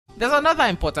There's another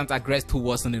important Agreste who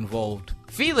wasn't involved.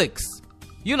 Felix.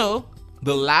 You know,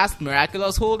 the last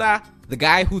Miraculous holder, the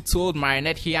guy who told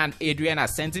Marinette he and Adrien are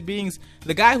sentient beings,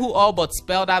 the guy who all but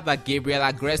spelled out that Gabriel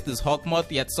Agreste is Hawkmoth,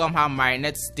 yet somehow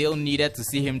Marinette still needed to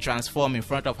see him transform in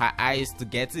front of her eyes to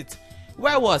get it.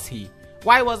 Where was he?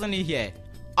 Why wasn't he here?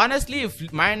 Honestly,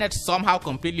 if Marinette somehow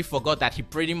completely forgot that he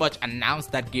pretty much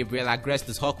announced that Gabriel Agreste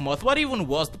is Hawkmoth, what even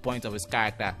was the point of his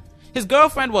character? His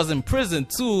girlfriend was in prison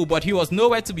too, but he was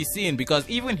nowhere to be seen because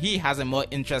even he has a more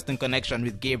interesting connection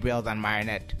with Gabriel than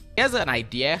Marinette. Here's an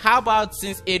idea. How about,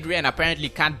 since Adrien apparently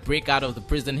can't break out of the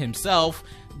prison himself,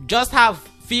 just have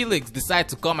Felix decide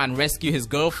to come and rescue his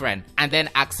girlfriend and then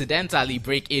accidentally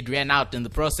break Adrien out in the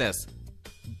process.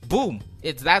 Boom!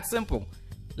 It's that simple.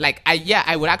 Like,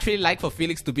 I would actually like for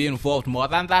Felix to be involved more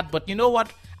than that, but you know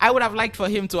what? I would have liked for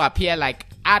him to appear like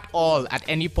at all at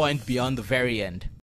any point beyond the very end.